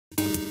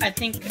I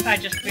think I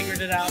just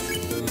figured it out.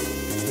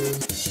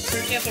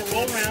 First you have to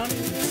roll around.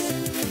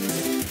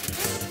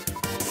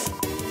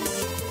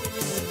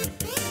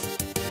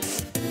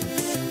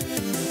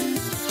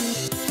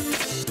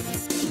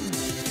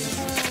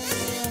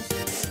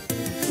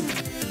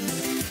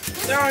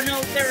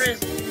 There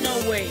is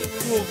no way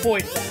to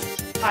avoid that.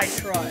 I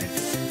tried.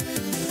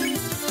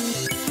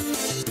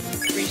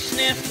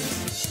 Re-sniff.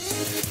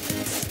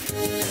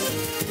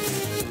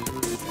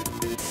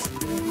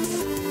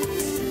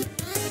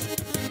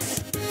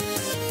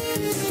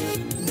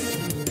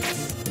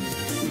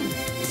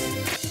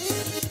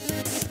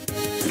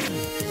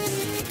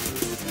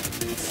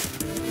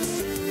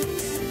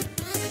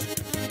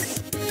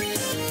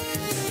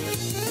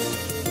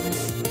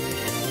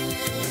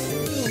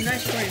 Ooh,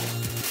 nice frame.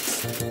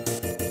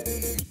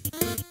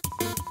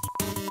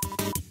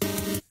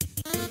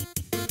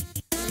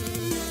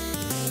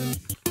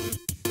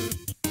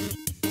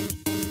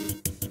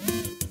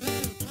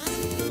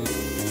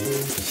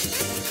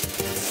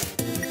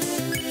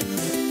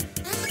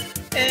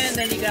 And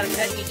then you gotta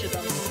pet each of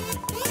them.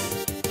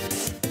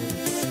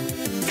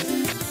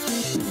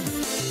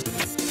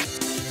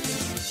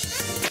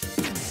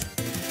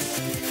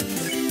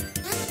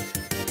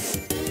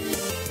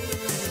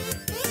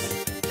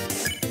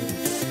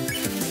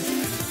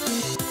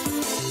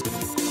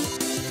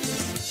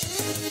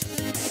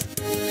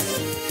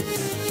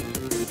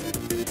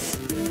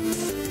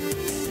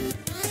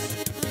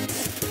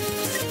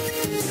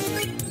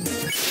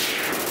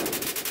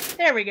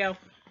 There we go.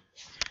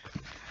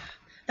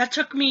 That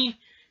took me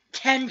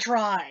 10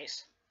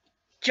 tries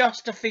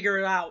just to figure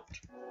it out.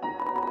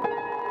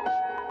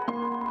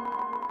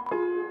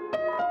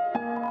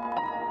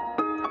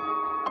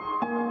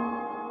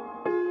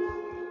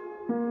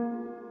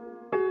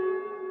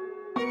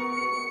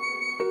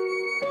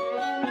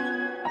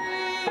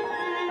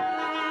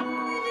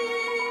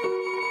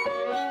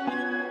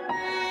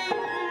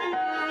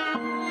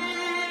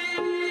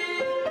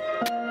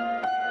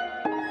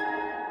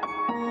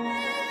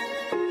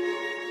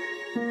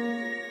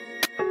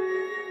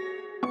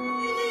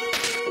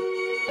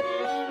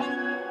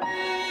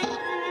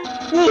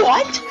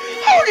 What?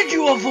 How did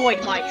you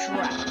avoid my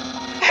trap?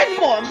 And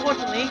more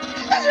importantly,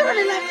 is there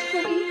any left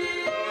for me?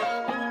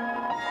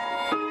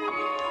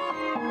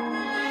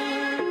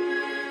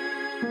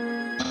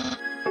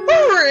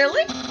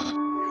 Really?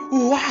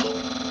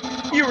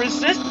 Wow! You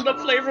resisted the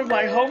flavor of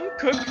my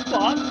home-cooked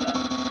pasta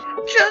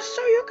just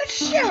so you could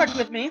share it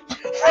with me?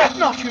 Fret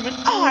not, human.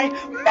 I,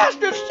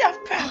 Master Chef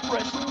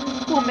Papyrus,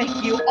 will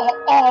make you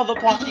all the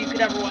pasta you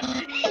could ever want.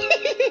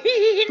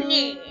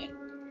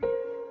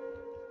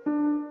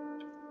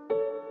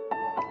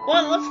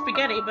 Well, I love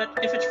spaghetti, but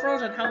if it's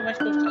frozen, how am I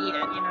supposed to eat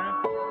it, you know?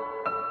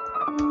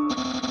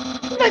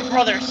 My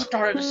brother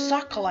started a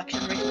sock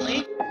collection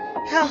recently.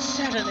 How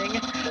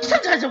saddening.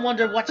 Sometimes I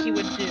wonder what he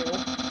would do.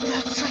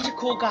 That's such a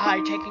cool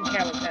guy taking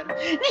care of him.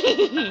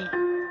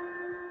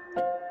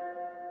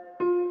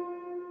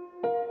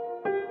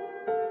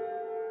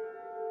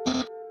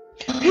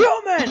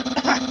 Human!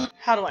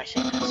 How do I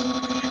say this?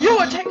 You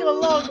were taking a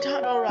long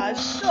time to arrive,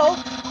 so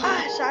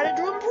I decided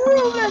to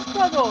improve this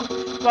puzzle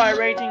by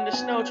arranging the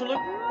snow to look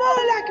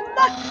more like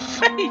my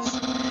face.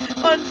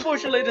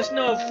 Unfortunately, the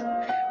snow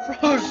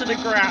froze to the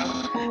ground.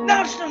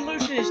 Now its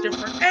solution is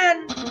different,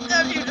 and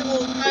as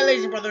usual, my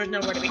lazy brother is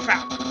nowhere to be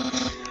found.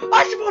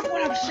 I suppose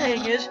what I'm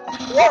saying is,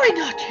 worry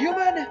not,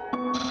 human.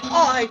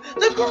 I,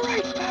 the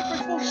great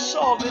Papyrus, will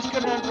solve this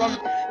conundrum.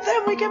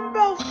 Then we can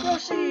both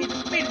proceed.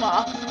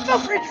 Meanwhile, feel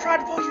free to try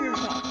to force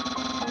yourself.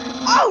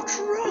 I'll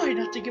try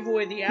not to give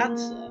away the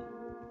answer.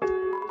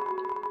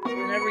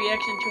 Turn every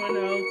X into a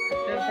no,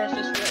 then press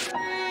this switch.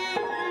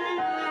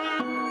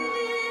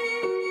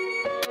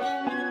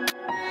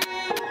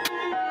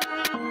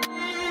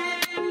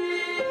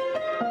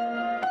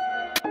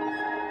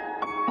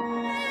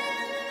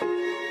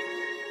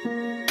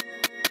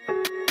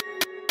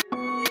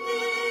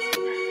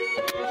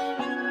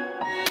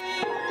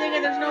 Dang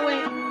it, there's no way.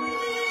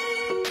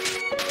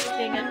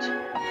 Dang it.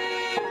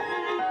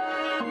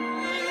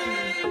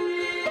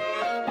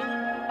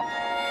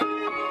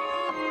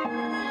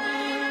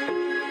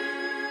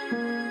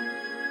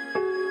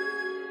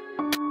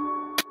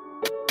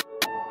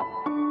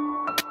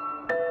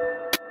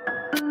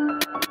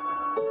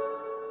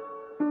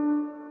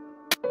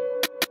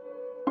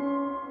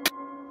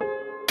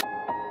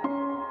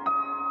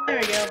 There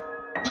we go.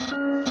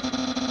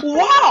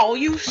 Wow,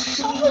 you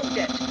solved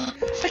it!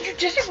 But you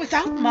did it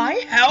without my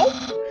help?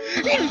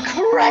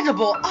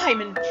 Incredible! I'm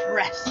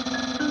impressed.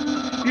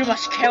 You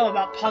must care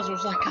about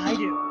puzzles like I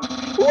do.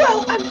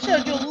 Well, I'm sure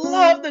you'll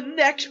love the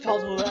next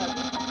puzzle then.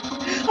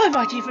 I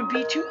might even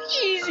be too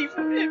easy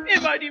for him.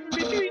 It might even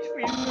be too easy for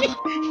you.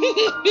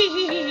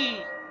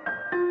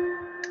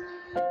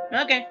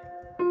 Okay.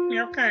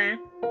 You're okay.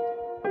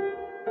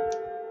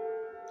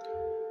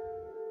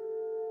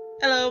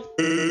 Hello.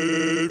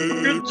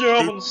 Good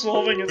job on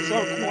solving it so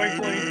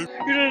quickly.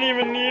 You didn't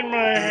even need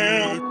my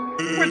help.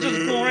 Which is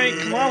great,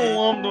 because I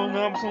love doing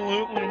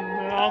absolutely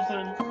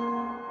nothing.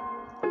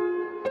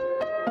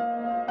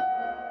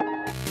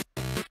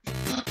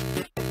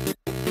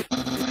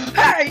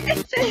 right,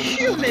 it's a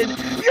human.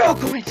 You're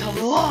going to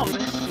love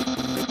this.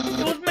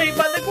 It was made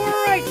by the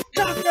great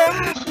Dr.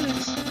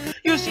 Atlas.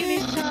 You see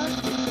these tiles?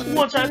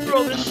 Once I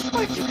throw the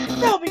switch,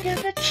 they'll begin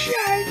to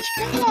change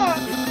color.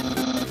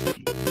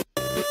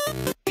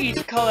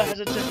 Each color has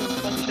a different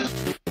function.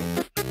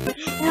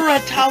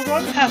 Red tiles are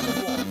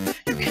unpassable.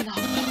 You cannot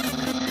walk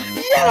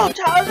them. Yellow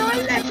tiles are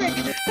electric.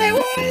 They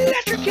will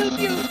electrocute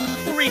you.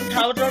 Green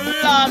tiles are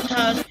alarm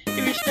tiles.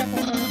 If you step on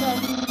one of them,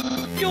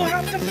 you'll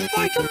have to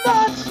fight a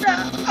monster.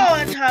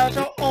 Orange tiles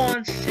are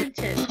orange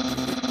scented.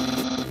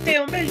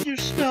 They'll make you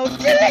smell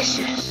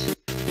delicious.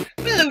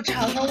 Blue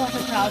tiles are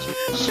water tiles.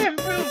 Some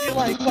proves you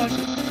like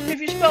butter. If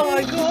you smell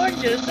like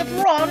oranges, the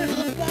piranhas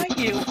will bite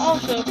you.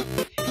 Also, if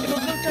a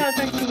blue tile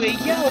next to a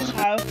yellow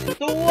tile,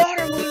 the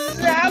water will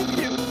zap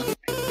you.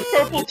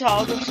 Purple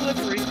tiles are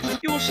slippery.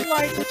 You will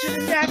slide into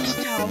the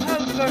next tile.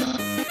 However,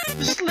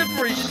 the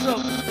slippery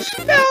soap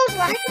smells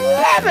like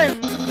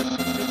lemon,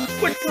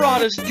 which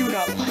piranhas do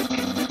not like.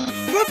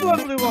 Purple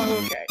and blue are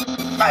okay.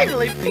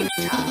 Finally, pink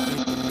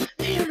tile.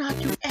 They do not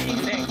do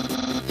anything.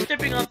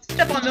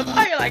 Step on them.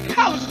 I like,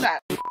 how's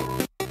that?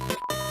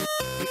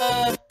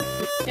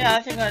 Yeah,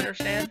 I think I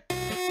understand.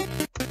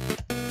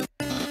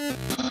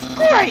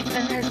 Great!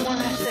 And there's one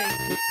last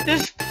thing.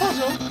 This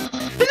puzzle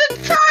is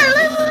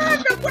entirely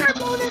random. When I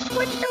blow this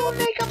switch, it will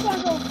make a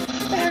puzzle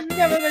that has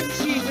never been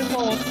seen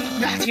before.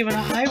 Not even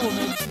I will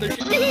know the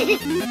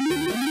solution.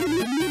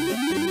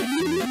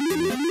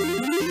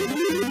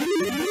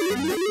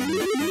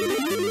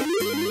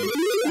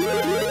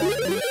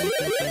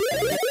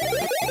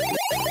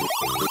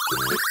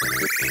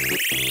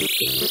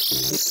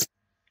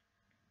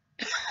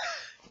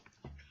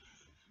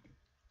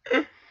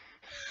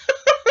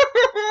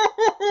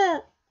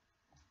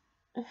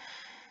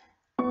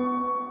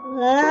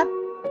 What?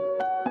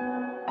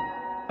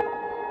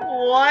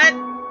 What?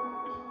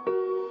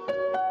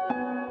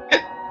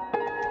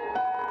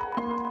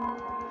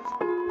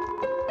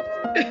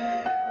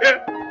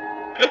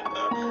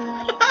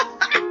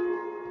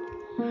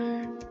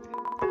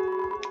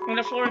 On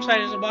the floor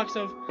inside is a box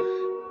of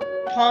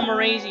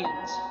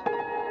Pomeranians.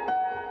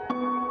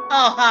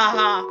 Oh, ha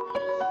ha.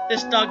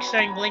 This dog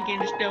starting blinking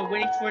and still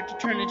waiting for it to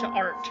turn into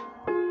art.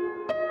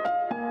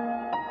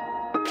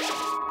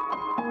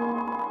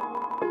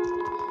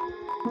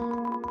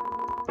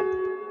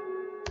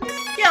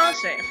 Yeah, I'll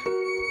save.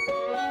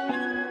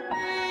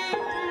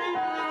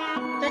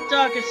 That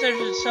dog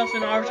considers itself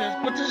an artist,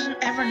 but doesn't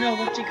ever know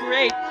what to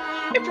create.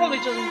 It probably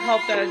doesn't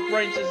help that his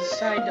brain is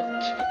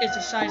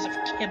the size of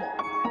kibble.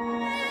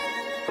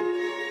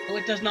 No,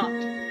 it does not.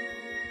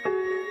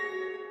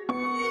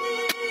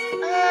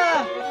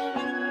 Ah!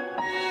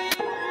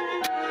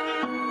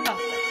 Oh.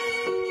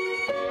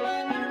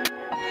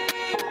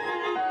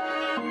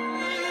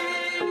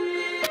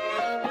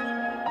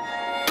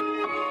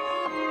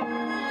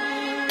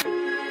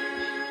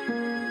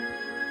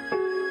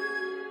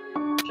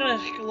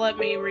 Just let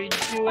me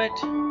redo it.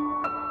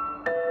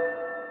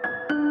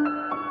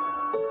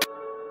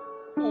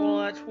 Well,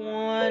 that's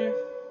one.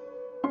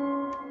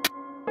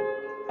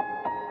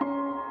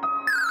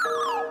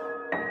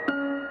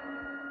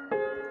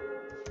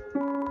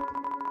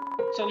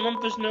 So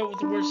Lumpus note with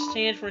the word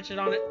stands written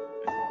on it.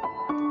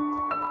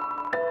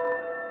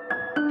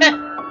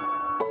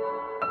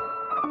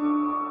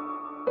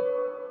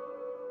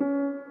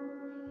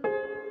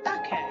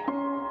 Okay.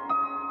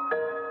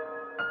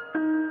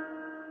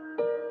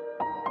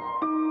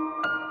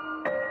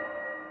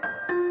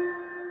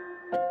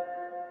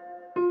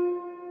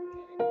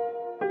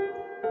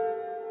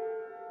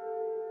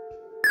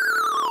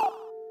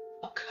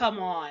 Oh, come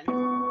on.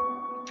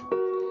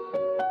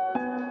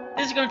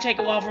 This is gonna take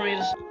a while for me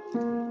to...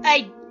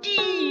 I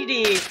did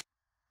it!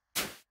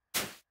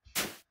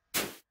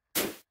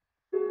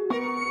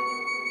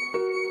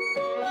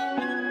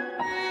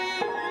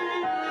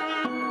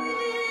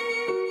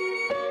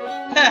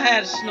 I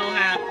had a snow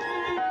hat.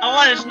 I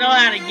want a snow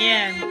hat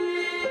again.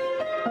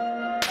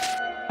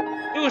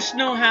 It was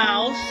Snow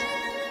House.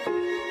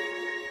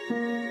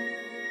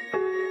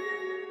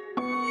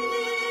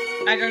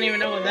 I don't even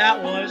know what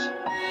that was.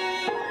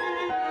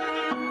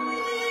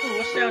 Ooh,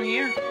 what's down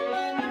here?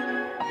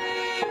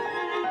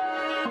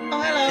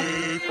 Oh, hello.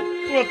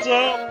 What's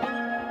up?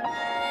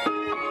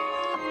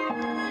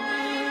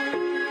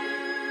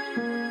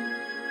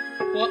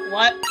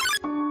 What?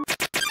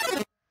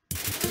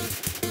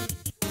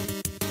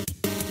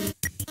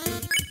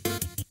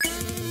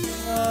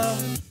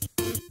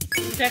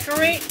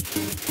 Decorate?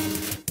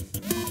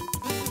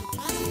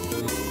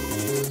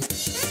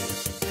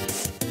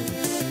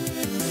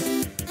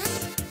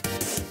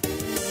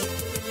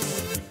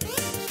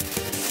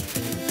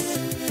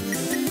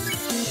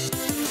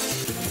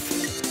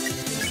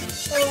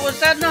 Oh, was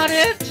that not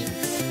it?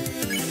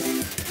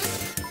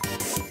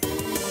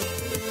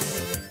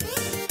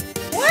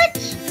 What?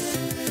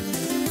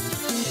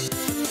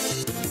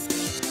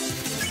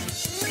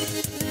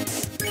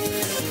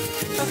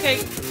 Okay.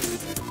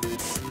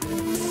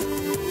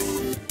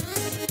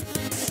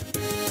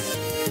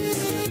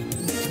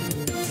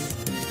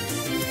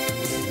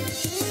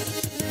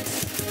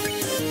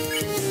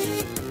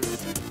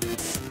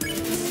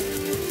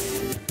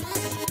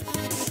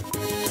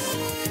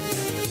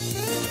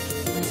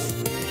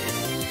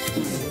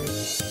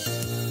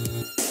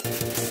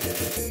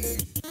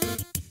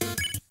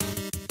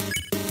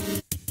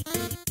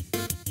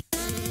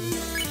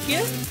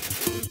 you.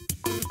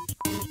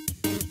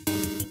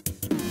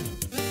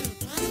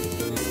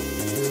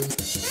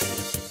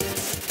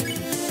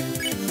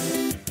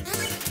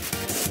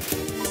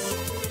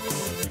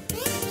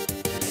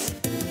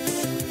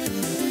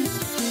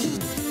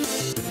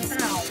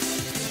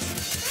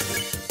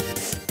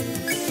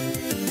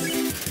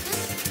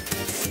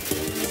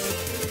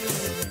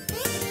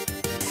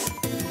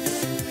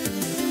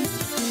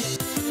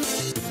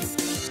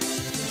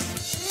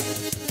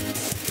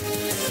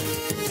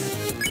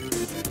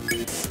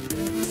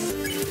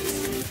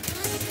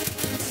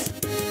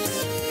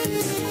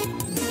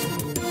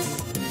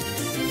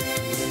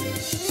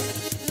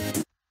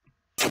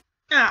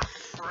 Ah,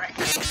 frick.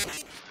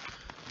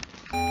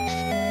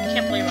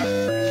 Can't believe I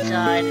freaking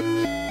died.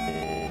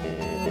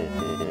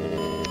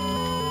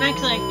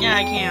 Actually, yeah,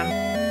 I can.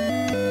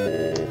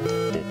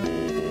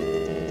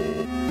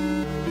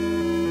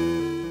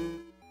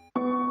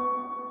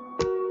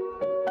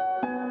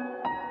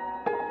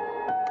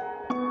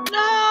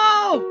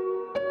 No!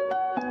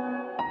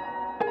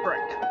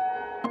 Frick.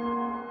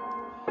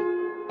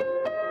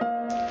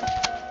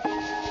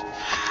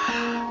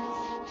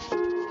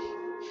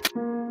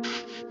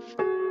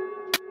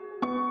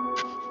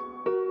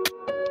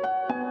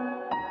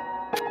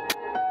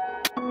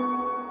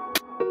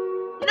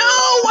 No!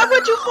 I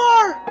went too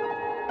far!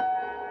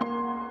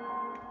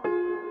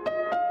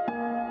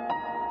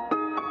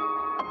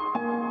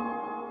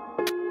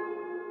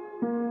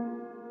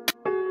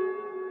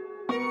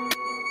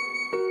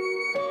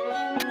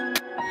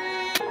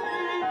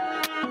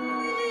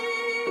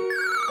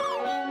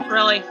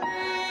 Really?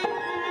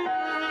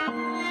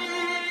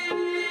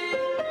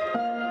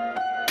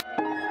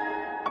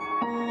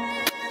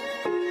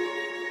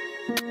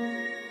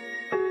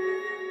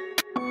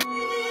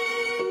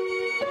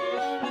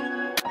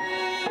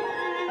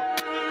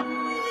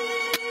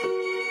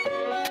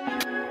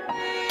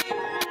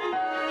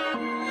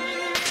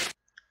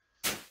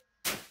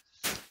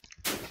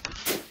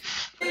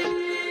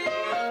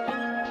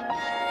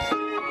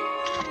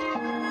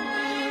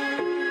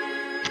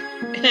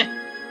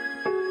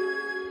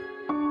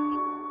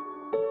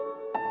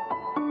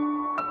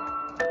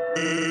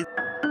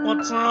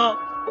 What's up?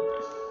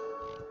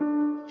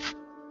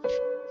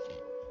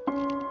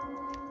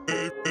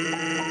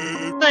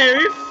 Are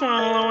you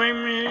following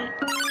me?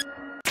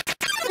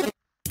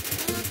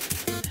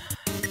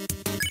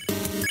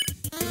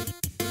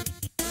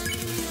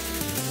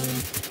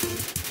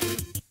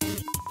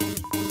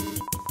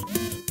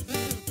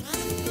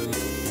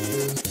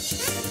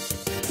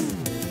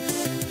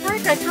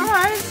 Frick, I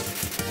tried!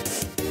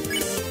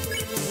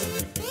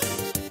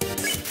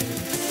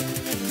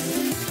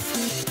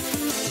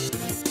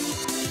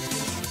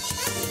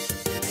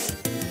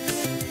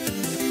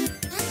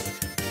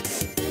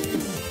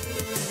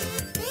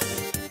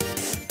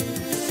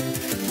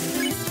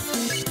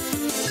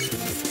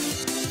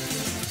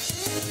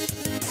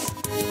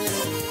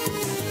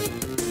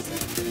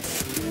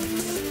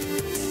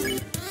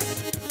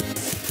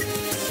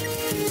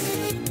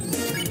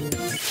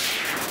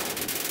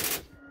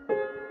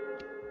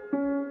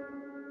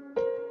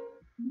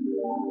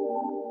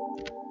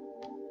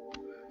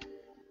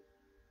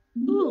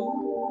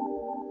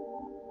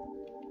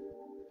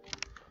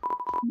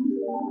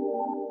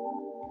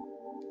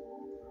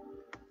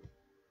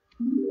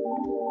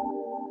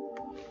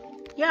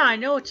 Yeah, I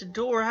know it's a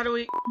door. How do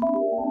we...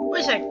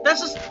 Wait a sec.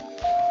 That's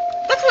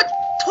what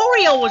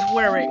Toriel was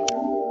wearing.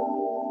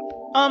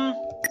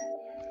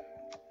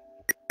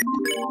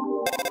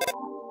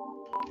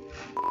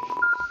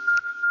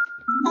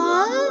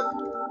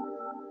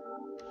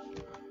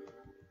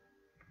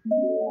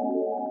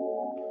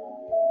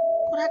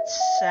 Well, that's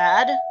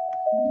sad.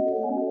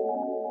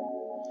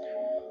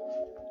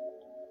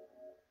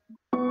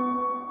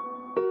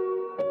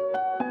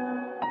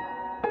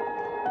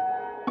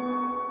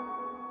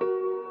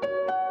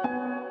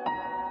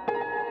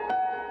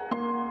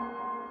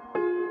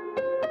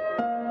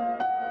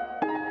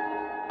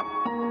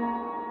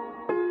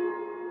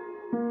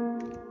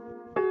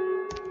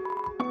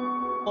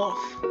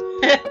 Oof.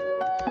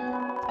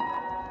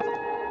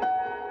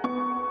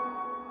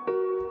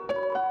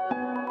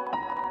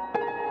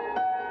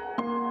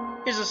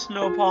 Is a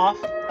snowpaw.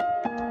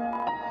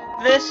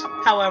 This,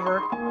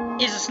 however,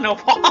 is a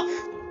snowpaw.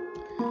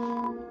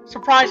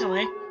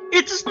 Surprisingly,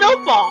 it's a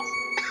snowpaw.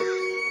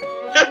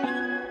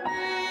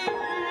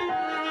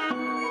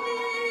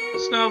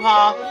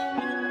 Snowpaw.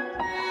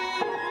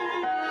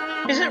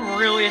 Is it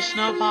really a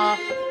snowpaw?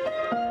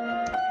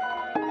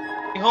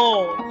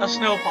 Behold, a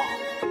snowpaw.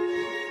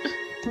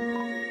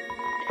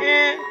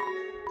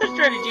 The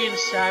strategy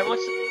inside.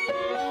 What's it?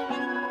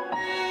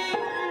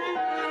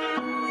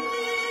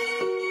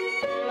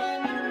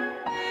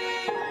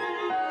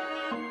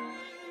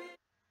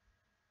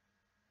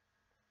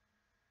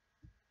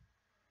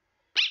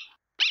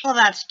 Oh,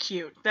 that's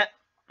cute. That.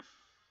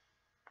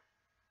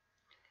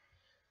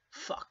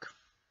 Fuck.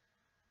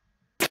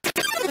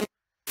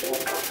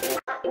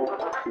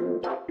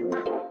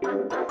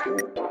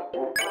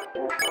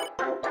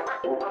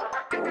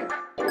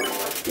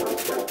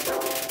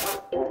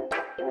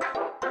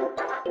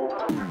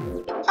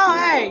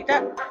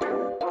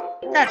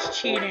 That's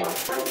cheating.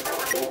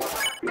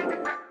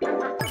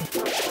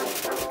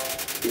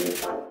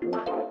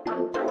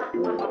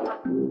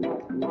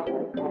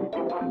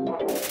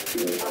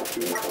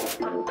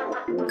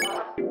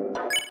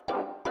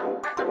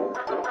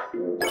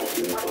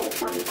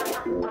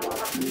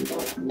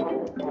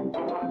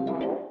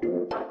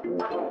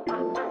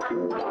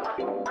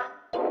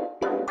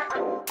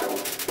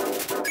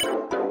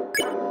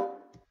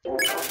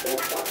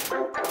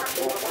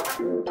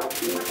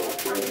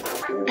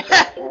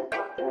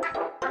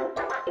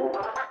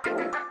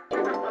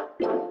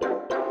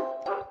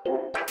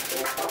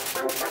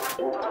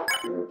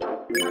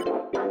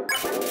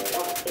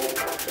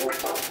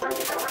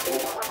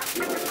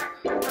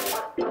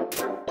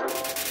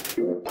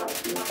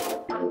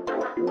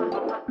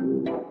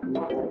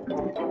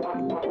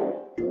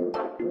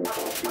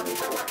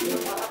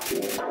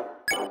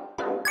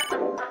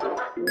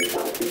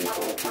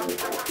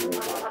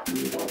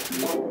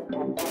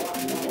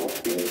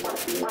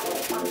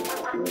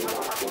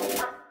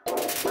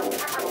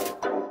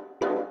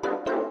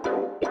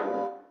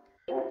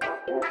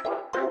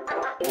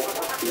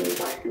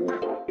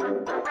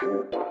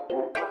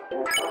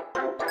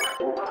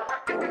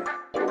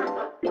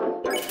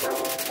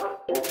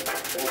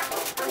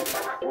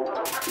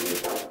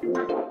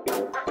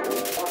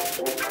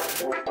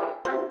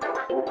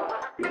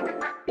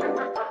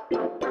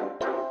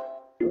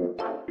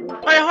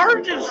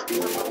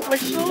 My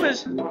soul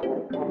is...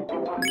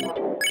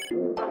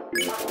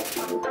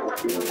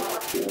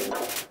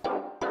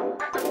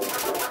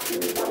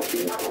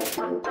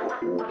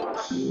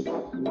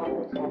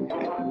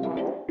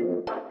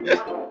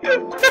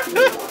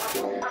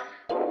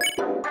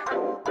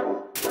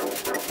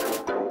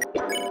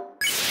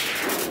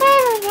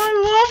 Oh, I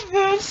love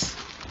this!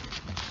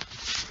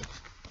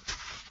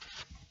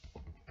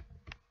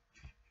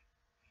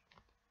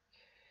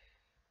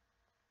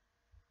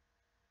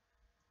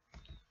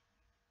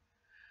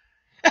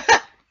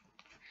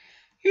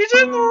 He's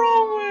in the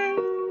wrong way.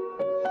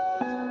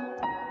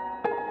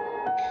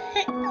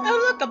 Oh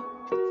look, a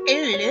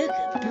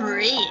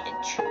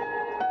bridge.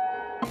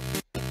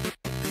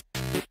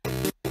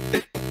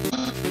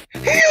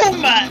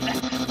 Human,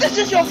 this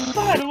is your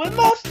final and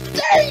most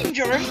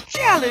dangerous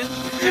challenge.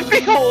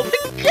 Behold the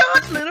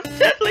gauntlet of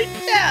deadly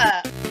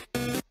death.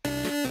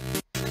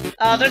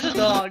 There's a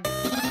dog.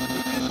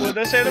 When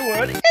they say the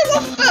word, it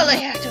will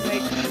fully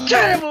activate.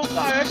 Cannibal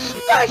fire,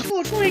 slice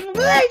will swing,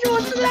 blade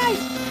will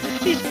slice.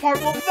 Each part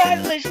will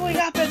violently swing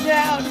up and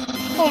down.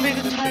 Only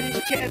the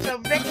tiniest chance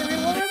of victory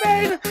will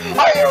remain.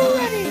 Are you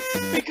ready?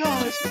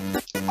 Because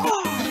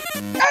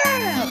I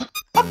am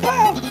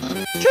about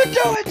to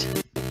do it.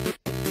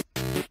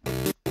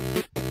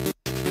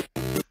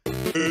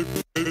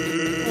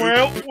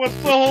 Well, what's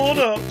the hold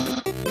up?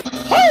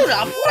 Hold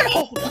up? What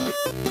hold up?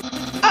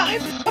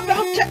 I'm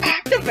about to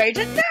activate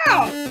it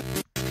now.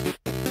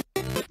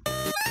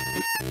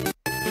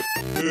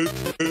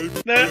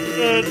 That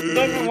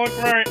doesn't look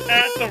very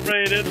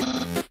activated.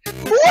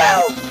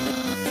 Well,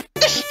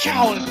 this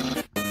challenge,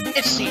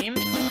 it seems,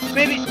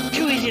 may be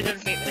too easy to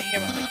defeat with a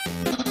hero.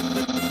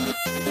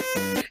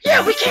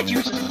 Yeah, we can't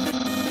use it.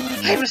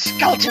 I'm a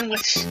skeleton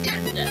with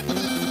standards.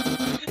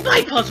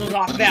 My puzzles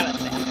aren't valid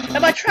there,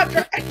 and my traps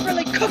are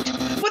expertly cooked.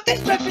 But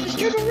this method is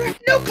to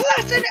direct no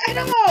class in at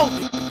all.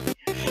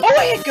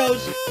 Away it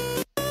goes.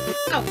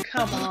 Oh,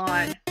 come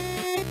on.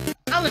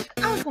 I was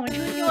going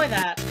to enjoy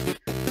that.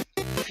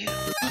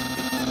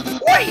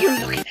 What are you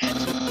looking at?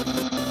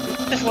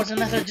 This was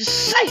another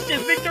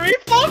decisive victory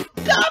for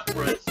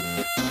Dobris!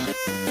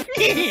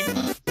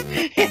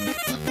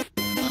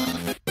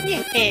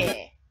 Yeah.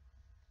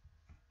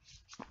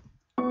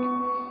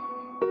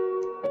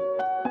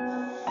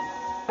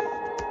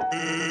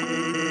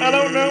 I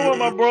don't know what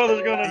my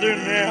brother's gonna do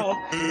now.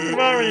 If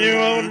I were you,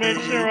 I would make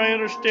sure I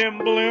understand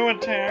blue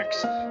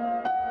attacks.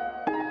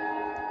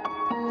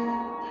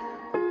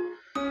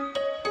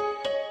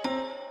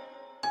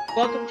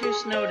 Welcome to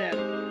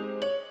Snowden.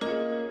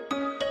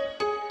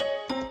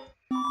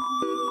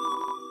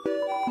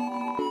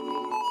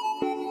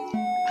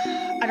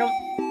 I don't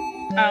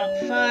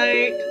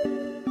fight.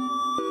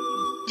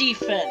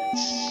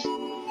 Defense.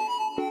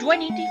 Do I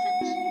need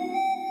defense?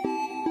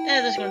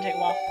 This is gonna take a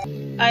while.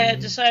 I had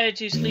decided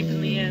to sleep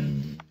in the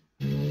inn.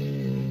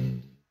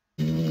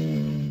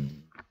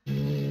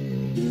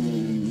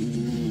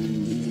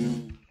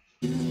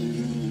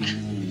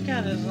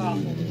 God, this is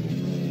awful.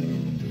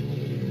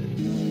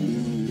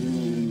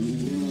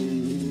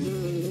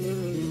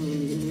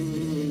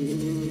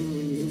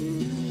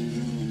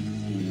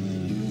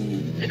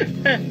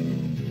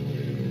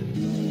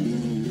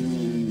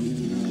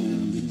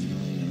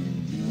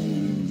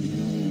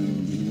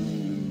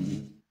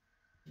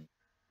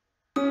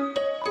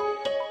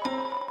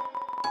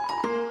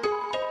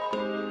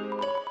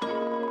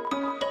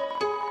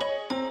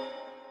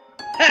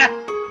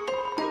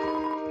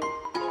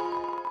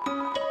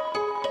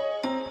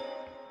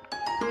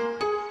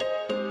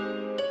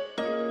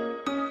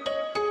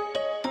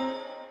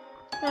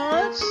 Oh,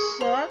 that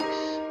sucks.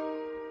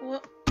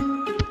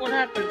 What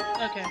happened?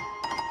 Okay.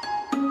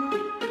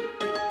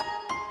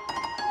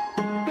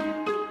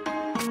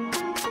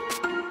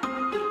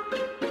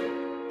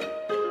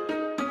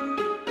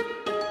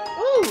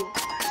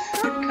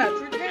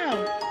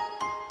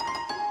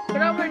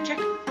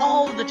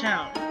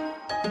 town.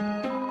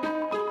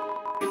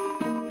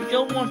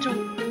 Don't want to...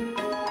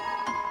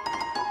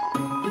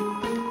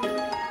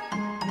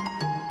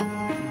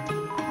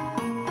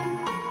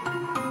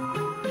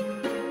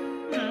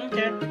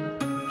 Okay.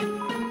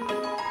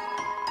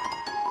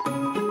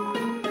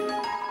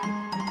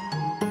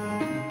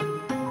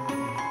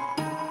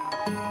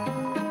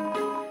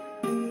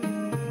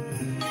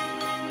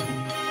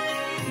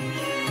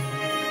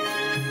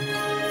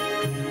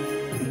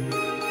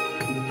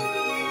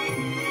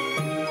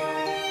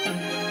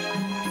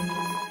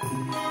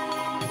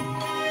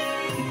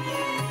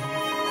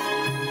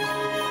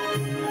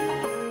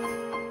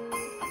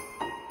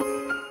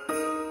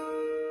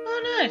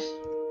 Nice.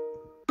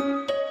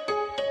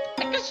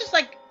 I guess it's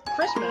like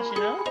Christmas, you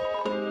know?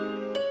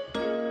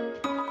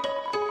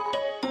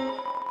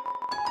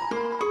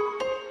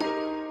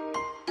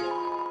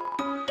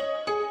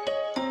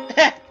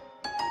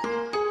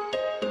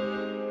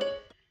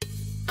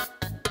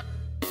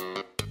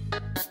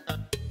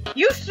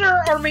 You,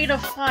 sir, are made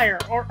of fire,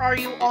 or are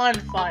you on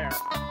fire?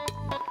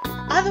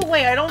 Either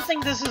way, I don't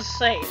think this is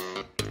safe.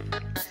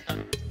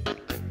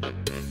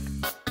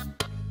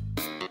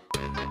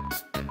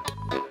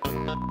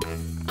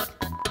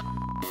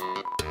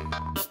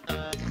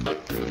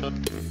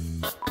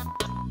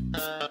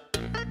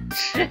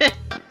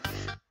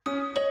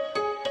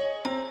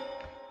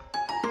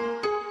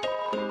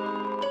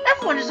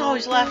 Everyone is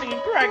always laughing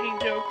and cracking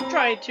jokes,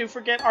 trying to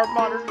forget our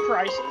modern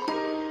crisis.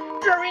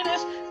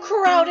 Dreariness,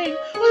 crowding,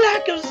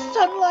 lack of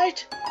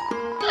sunlight.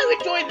 I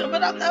enjoy them,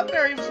 but I'm not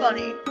very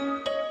funny.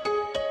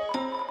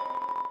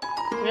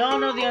 We all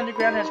know the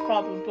underground has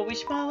problems, but we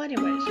smile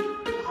anyways.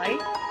 Why?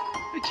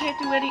 We can't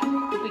do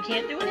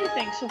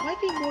anything, so why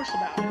be worse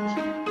about it?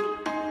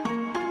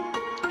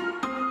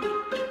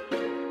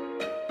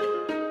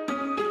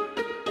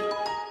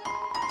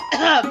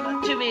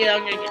 To be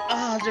young again.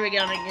 Ah, to be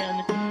young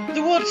again.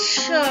 The world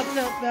sure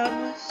felt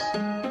boundless.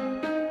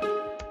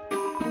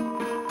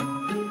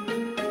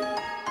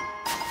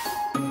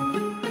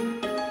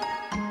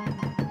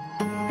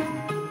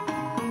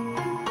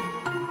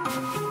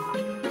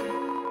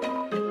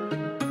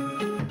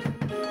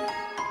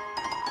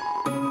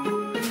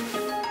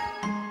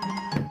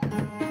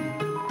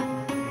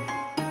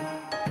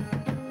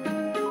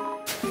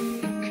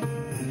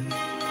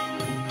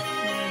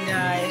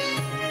 Nice.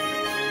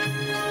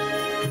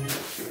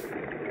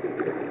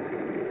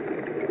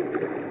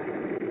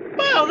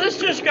 Wow, this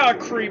just got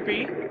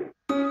creepy. What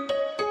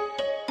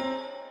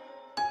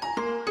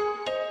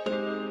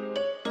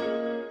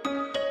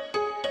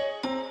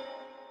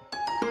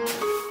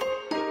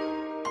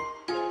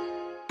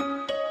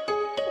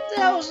the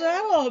hell is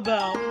that all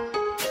about?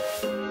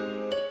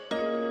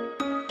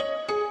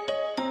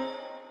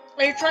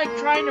 Are you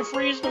trying to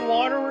freeze the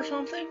water or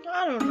something?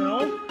 I don't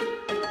know.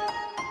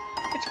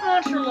 It's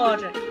monster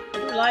logic.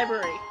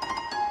 Library.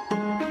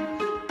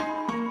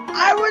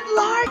 I would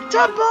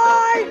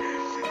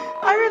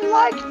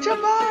like to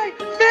buy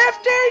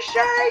 50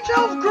 Shades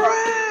of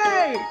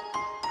Grey!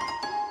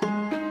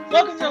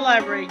 Welcome to the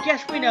library.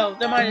 Yes, we know.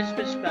 The mind has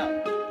been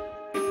spelled.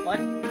 What?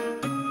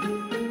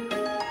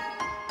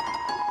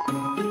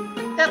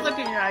 That look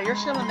in your eye. You're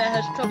someone that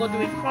has trouble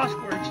doing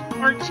crosswords,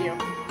 aren't you?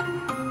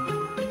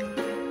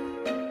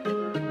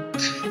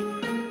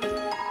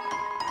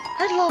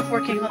 I love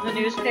working on the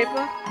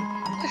newspaper.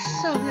 There's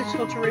so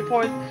little to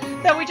report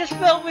that we just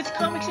filled with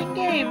comics and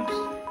games.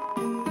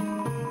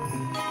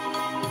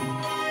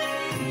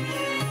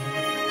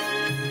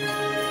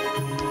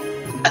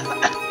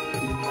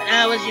 When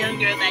I was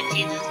younger, my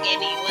teachers gave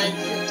me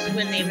words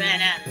when they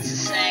ran out of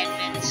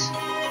assignments.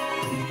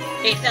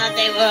 They thought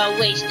they were a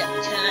waste of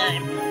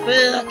time.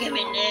 But look at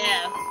me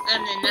now.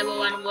 I'm the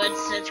 #1 word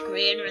search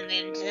creator in the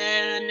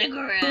entire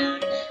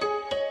underground.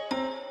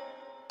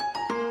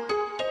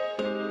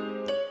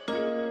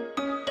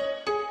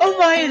 Oh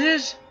my, it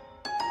is!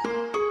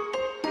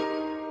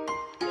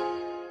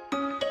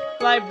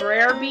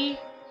 Library?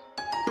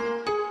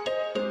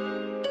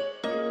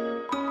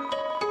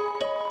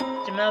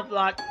 Jamel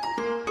block.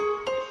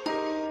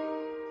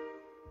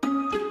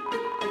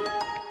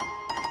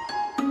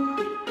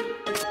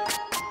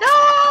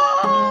 No!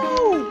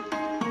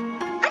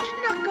 I did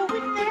not go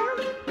in there.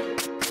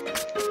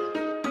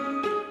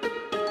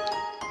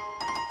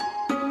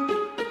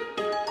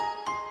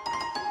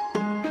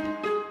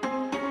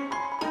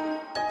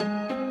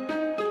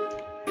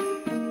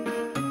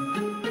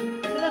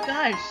 Look,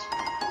 guys.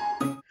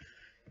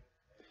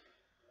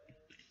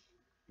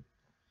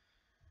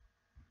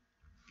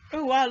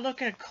 Oh wow,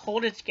 look how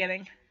cold it's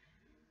getting.